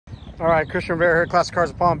All right, Christian Rivera here, Classic Cars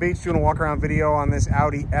of Palm Beach, doing a walk around video on this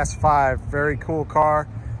Audi S5. Very cool car.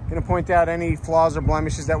 Gonna point out any flaws or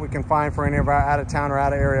blemishes that we can find for any of our out of town or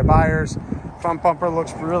out of area buyers. Front bumper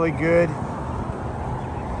looks really good.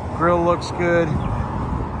 Grille looks good.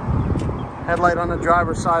 Headlight on the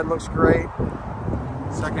driver's side looks great.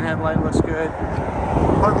 Second headlight looks good.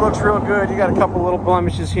 Hood looks real good. You got a couple little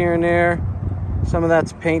blemishes here and there. Some of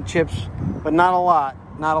that's paint chips, but not a lot.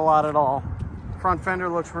 Not a lot at all. Front fender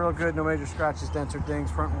looks real good, no major scratches, dents, or dings.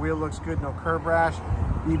 Front wheel looks good, no curb rash.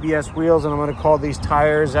 EBS wheels, and I'm going to call these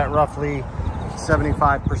tires at roughly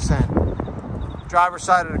 75%. Driver's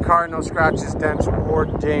side of the car, no scratches, dents, or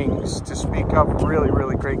dings to speak of. Really,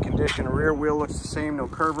 really great condition. Rear wheel looks the same, no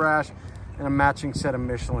curb rash, and a matching set of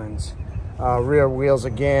Michelins. Rear wheels,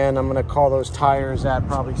 again, I'm going to call those tires at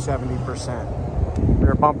probably 70%.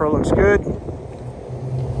 Rear bumper looks good.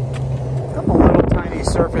 Couple little tiny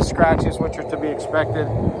surface scratches, which are to be expected.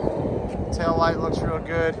 Tail light looks real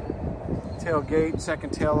good. Tailgate,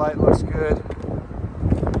 second tail light looks good.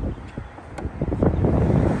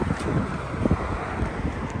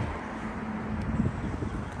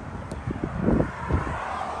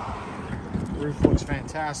 Roof looks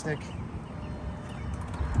fantastic.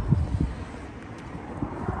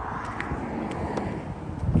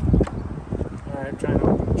 All right, I'm trying to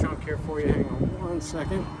open the trunk here for you. Hang on 1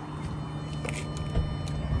 second.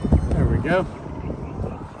 There we go.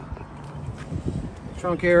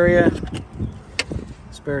 Trunk area,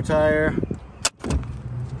 spare tire.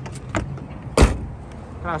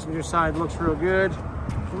 Passenger side looks real good.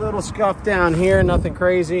 A little scuff down here, nothing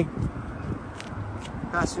crazy.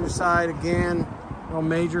 Passenger side, again, no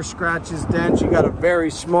major scratches, dents. You got a very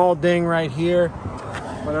small ding right here.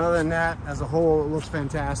 But other than that, as a whole, it looks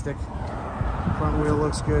fantastic. Front wheel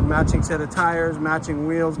looks good. Matching set of tires, matching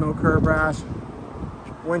wheels, no curb rash.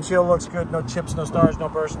 Windshield looks good, no chips, no stars, no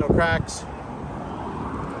bursts, no cracks.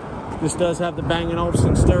 This does have the Bang &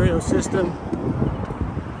 Olufsen stereo system.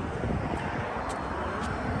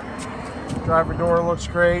 Driver door looks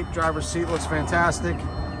great. Driver's seat looks fantastic.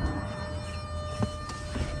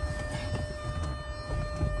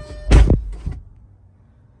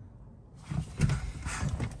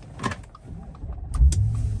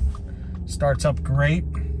 Starts up great.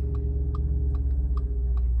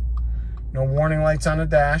 No warning lights on the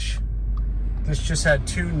dash. This just had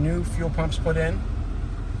 2 new fuel pumps put in.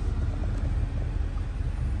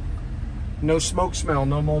 No smoke smell,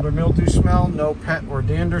 no mold or mildew smell, no pet or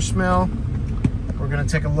dander smell. We're gonna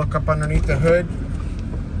take a look up underneath the hood.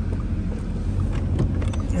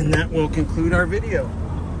 And that will conclude our video.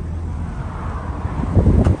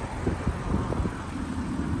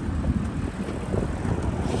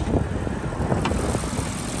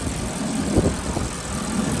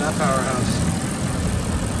 That powerhouse.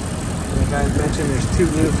 Like I mentioned, there's 2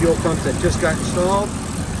 new fuel pumps that just got installed.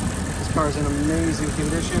 This car is in amazing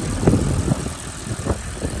condition.